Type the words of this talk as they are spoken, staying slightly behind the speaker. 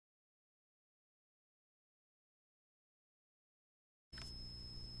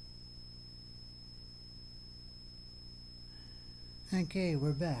Okay,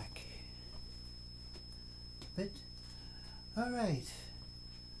 we're back. Alright.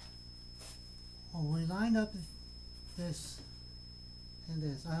 Well, we lined up this and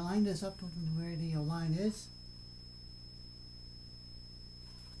this. I lined this up to where the line is.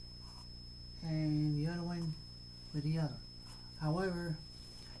 And the other one with the other. However,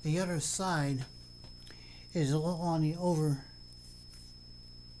 the other side is on the over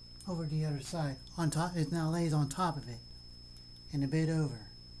the other side. On top, it now lays on top of it and a bit over.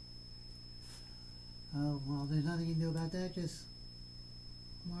 Oh, well, there's nothing you can do about that. Just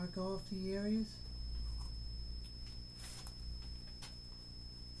mark off the areas.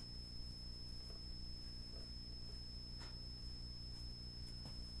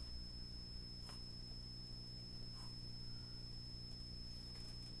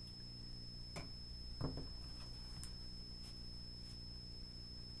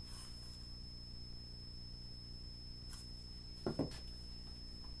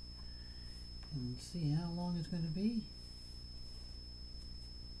 And see how long it's going to be.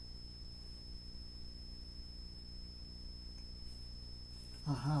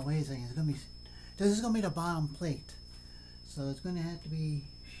 Aha, wait a second. It's going to be, this is going to be the bottom plate. So it's going to have to be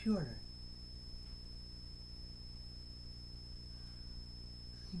shorter.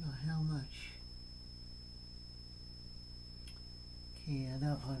 See about how much. Okay, I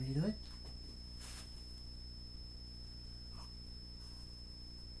know how to do it.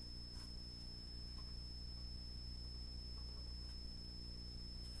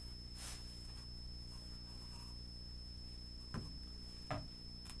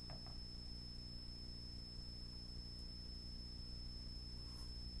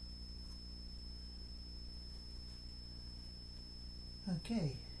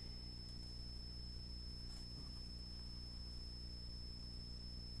 Okay.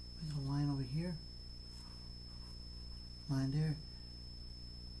 There's a line over here. Line there.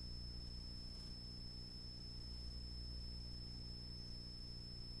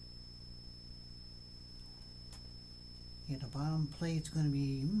 Yeah, the bottom plate's going to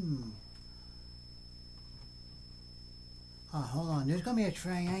be, Oh, hold on. There's going to be a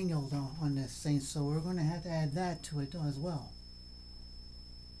triangle though on this thing, so we're going to have to add that to it as well.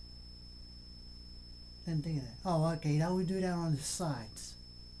 Didn't think of that. Oh, okay. Now we do that on the sides.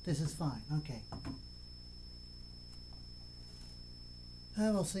 This is fine. Okay.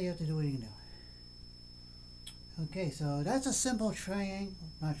 We'll see. You have to do what you can do. Okay, so that's a simple triangle.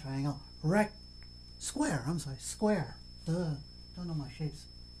 Not triangle. Square. I'm sorry. Square. Duh. Don't know my shapes.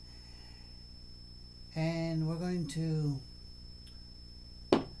 And we're going to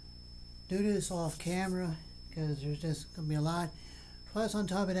do this off camera because there's just going to be a lot. Plus, on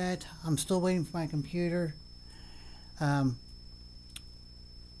top of that, I'm still waiting for my computer. We're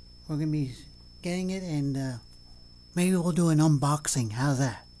going to be getting it, and maybe we'll do an unboxing. How's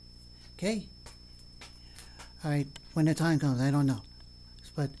that? Okay? Alright, when the time comes, I don't know.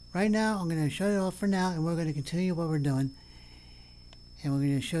 But right now, I'm going to shut it off for now, and we're going to continue what we're doing. And we're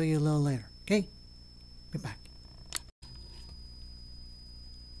going to show you a little later. Okay? Be back.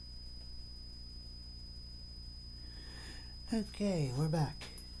 Okay, we're back.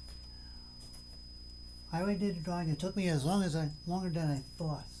 I already did the drawing. It took me longer than I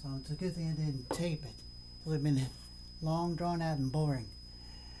thought, so it's a good thing I didn't tape it. It would have been long, drawn out, and boring.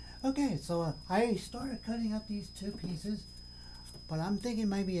 Okay, so I started cutting up these two pieces, but I'm thinking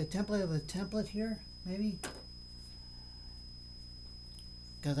maybe a template of a template here, maybe,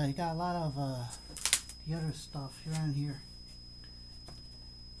 because I got a lot of the other stuff around here.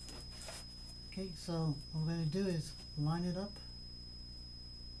 Okay, so what we're going to do is line it up.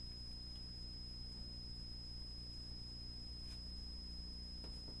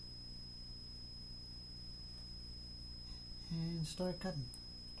 And start cutting.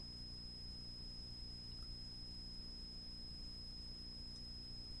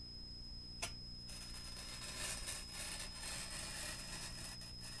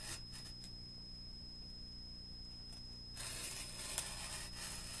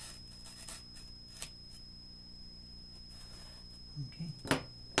 Okay.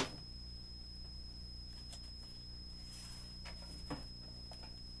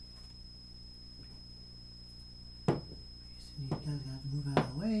 So you guys got to move out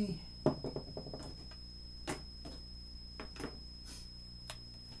of the way.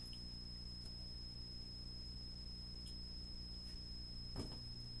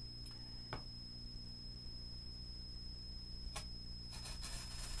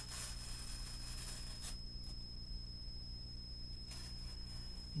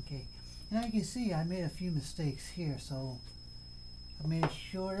 Okay, now you can see I made a few mistakes here, so I made it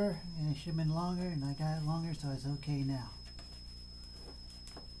shorter and it should have been longer, and I got it longer, so it's okay now.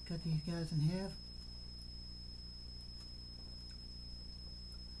 cut these guys in half.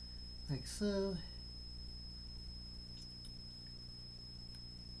 Like so.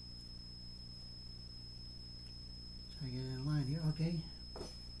 Try to get it in line here, okay.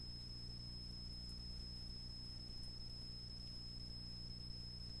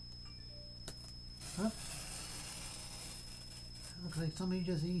 Up. Looks like somebody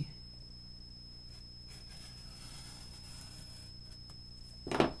just eat.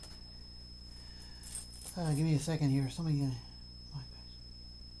 Give me a second here. Somebody gonna.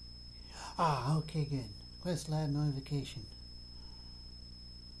 Ah, okay, good. Quest lab notification.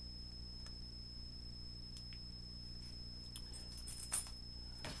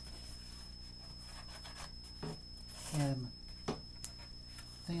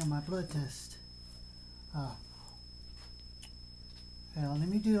 Thing on my blood test. Well, let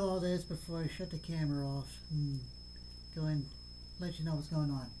me do all this before I shut the camera off and go and let you know what's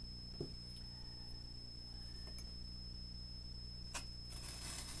going on.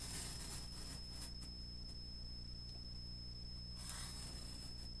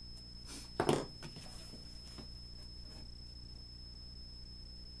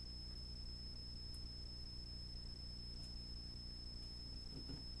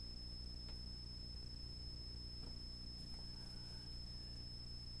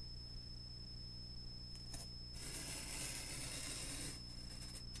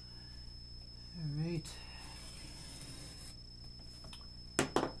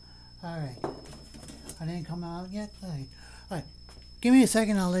 Alright. I didn't come out yet? Alright. Give me a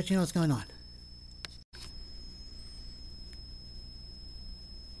second, I'll let you know what's going on.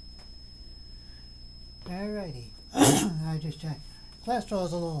 Alrighty. I just checked. Cholesterol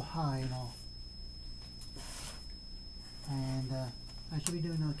is a little high and all. And I should be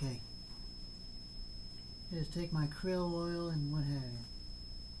doing okay. Just take my krill oil and what have you.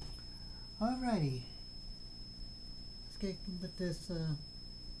 Alrighty. Let's get with this thing.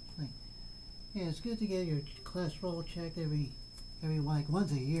 Yeah, it's good to get your cholesterol checked every like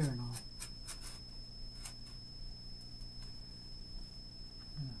once a year and all.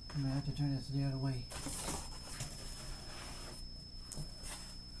 I'm gonna have to turn this the other way.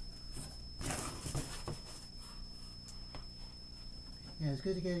 Yeah, it's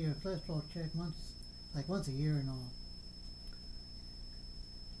good to get your cholesterol checked once a year and all.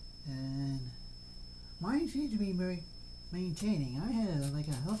 And mine seems to be very maintaining. I had like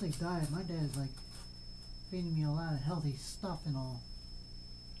a healthy diet. My dad's like feeding me a lot of healthy stuff and all.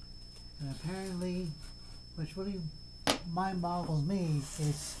 And apparently, which really mind boggles me,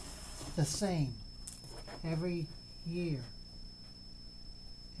 it's the same every year.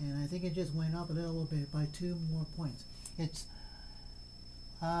 And I think it just went up a little bit by 2 more points. It's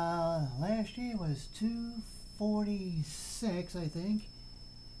last year was 246, I think,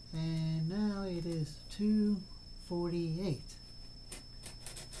 and now it is 248.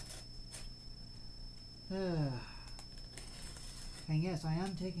 And yes, I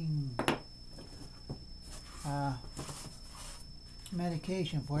am taking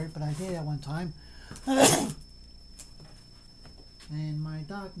medication for it, but I did at one time. And my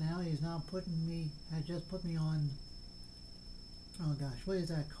doc now is now has just put me on, oh gosh, what is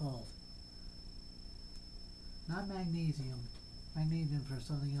that called? Not magnesium. Magnesium for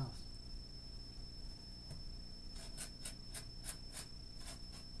something else.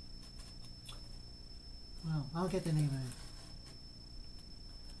 Well, I'll get the name of it.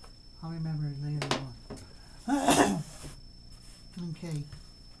 I'll remember it later on. Okay.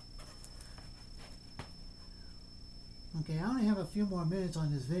 Okay, I only have a few more minutes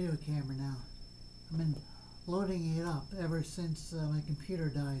on this video camera now. I've been loading it up ever since my computer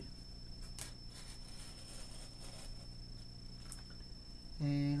died.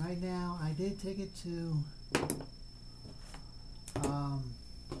 And right now, I did take it to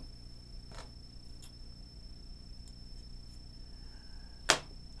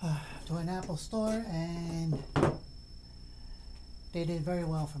an Apple store, and they did very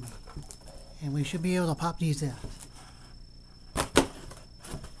well for me. And we should be able to pop these out.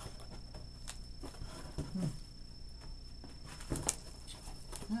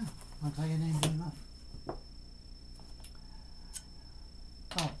 Yeah, looks like it didn't do enough.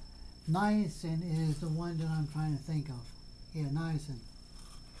 Oh, niacin is the one that I'm trying to think of. Yeah, niacin.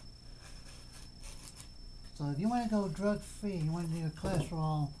 So if you want to go drug-free, you want to get your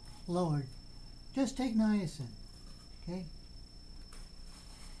cholesterol lowered, just take niacin, okay?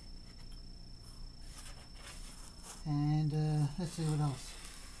 And let's see what else.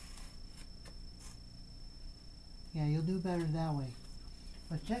 Yeah, you'll do better that way.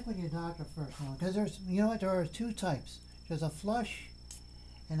 But check with your doctor first, because there's, you know what, there are 2 types. There's a flush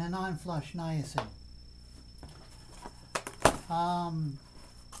and a non-flush niacin.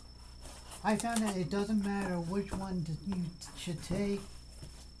 I found that it doesn't matter which one you should take.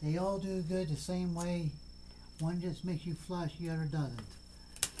 They all do good the same way. One just makes you flush, the other doesn't.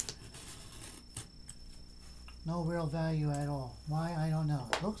 No real value at all. Why? I don't know.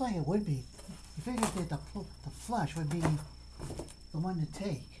 It looks like it would be. You figured that the flush would be the one to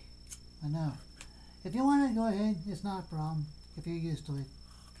take. I know. If you want to go ahead, it's not a problem if you're used to it.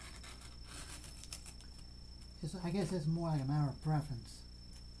 I guess it's more like a matter of preference.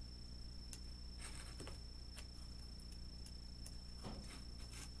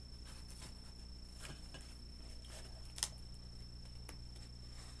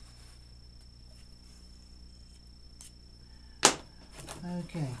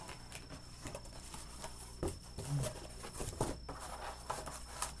 Okay.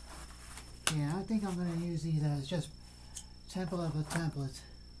 Yeah, I think I'm going to use these as just template of a template.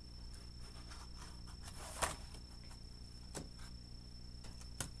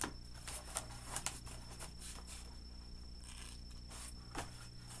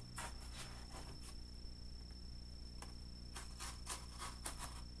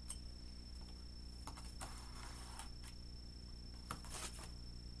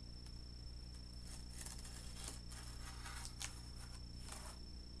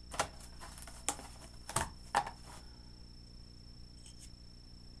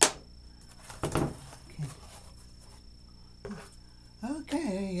 Okay,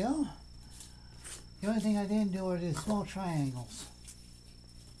 there you go. The only thing I didn't do are the small triangles.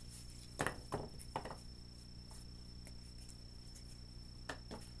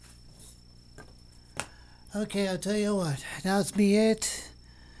 Okay, I'll tell you what, that's be it.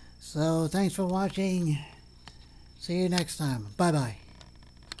 So thanks for watching. See you next time. Bye-bye.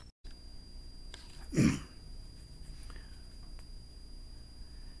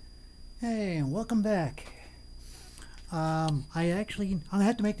 Hey, welcome back. I'm gonna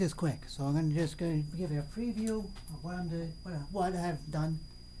have to make this quick, so I'm gonna just give you a preview of what I'm doing, what I have done.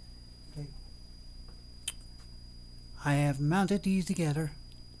 Okay. I have mounted these together.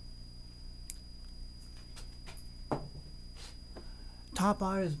 Top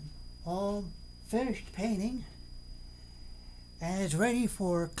part is all finished painting, and it's ready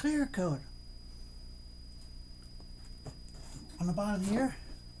for clear coat. On the bottom here,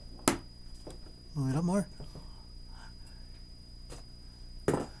 move it up more.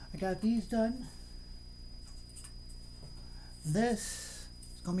 I got these done. This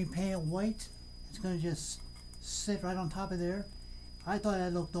is going to be painted white. It's going to just sit right on top of there. I thought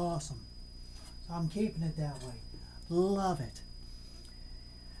that looked awesome, so I'm keeping it that way. Love it.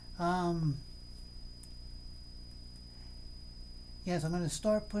 Yes, I'm going to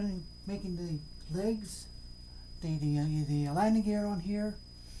start making the legs, the landing gear on here,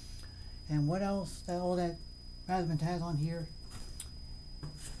 and what else? All that Raspberry has on here.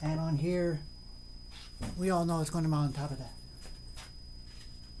 And on here, we all know it's going to mount on top of that.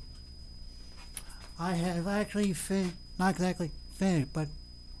 I have actually not exactly finished, but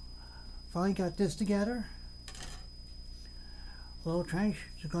finally got this together. A little trench.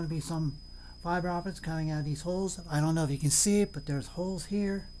 There's going to be some fiber optics coming out of these holes. I don't know if you can see it, but there's holes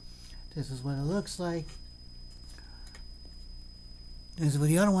here. This is what it looks like. This is what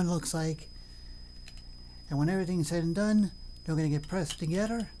the other one looks like. And when everything's said and done, they're going to get pressed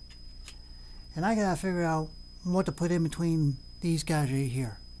together, and I gotta figure out what to put in between these guys right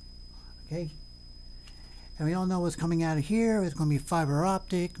here. Okay, and we all know what's coming out of here. It's going to be fiber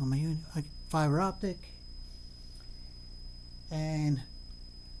optic, and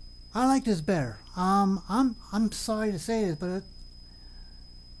I like this better. I'm sorry to say this, but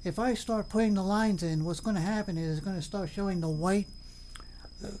if I start putting the lines in, what's going to happen is it's going to start showing the white.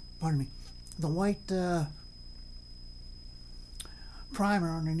 Pardon me, the white. Primer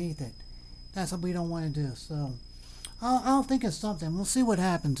underneath it. That's what we don't want to do. So I'll think of something. We'll see what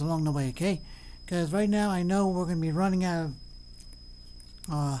happens along the way, okay? Because right now I know we're going to be running out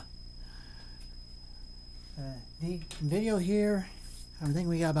of the video here. I think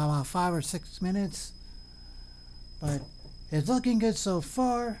we got about 5 or 6 minutes, but it's looking good so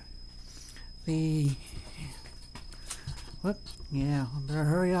far. Yeah, I better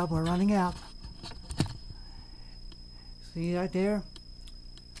hurry up. We're running out. See right there?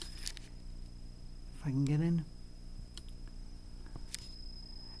 If I can get in.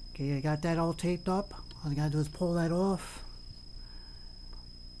 Okay, I got that all taped up. All I gotta do is pull that off.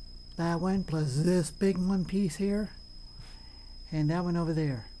 That one plus this big one piece here, and that one over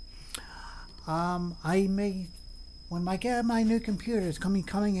there. I may, when my new computer is coming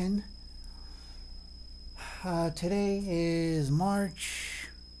in. Today is March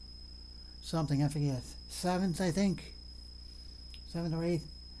something, I forget, 7th, I think, 7th or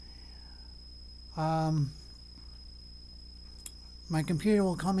 8th. My computer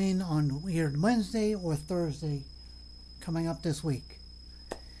will come in on either Wednesday or Thursday coming up this week.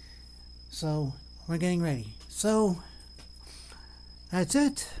 So we're getting ready. So that's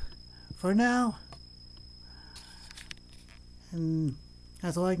it for now. And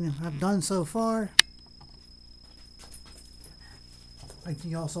that's all I've done so far. I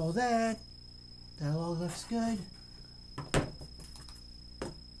think you all saw that. That all looks good.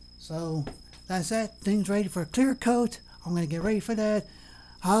 So that's it. Things ready for clear coat. I'm going to get ready for that.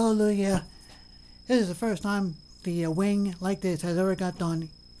 Hallelujah. This is the first time the wing like this has ever got done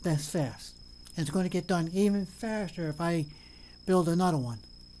this fast. And it's going to get done even faster if I build another one.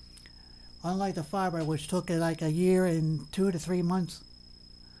 Unlike the fiber, which took like a year and 2 to 3 months.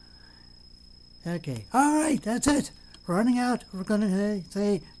 Okay. All right. That's it. We're running out. We're going to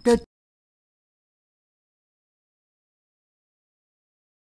say good.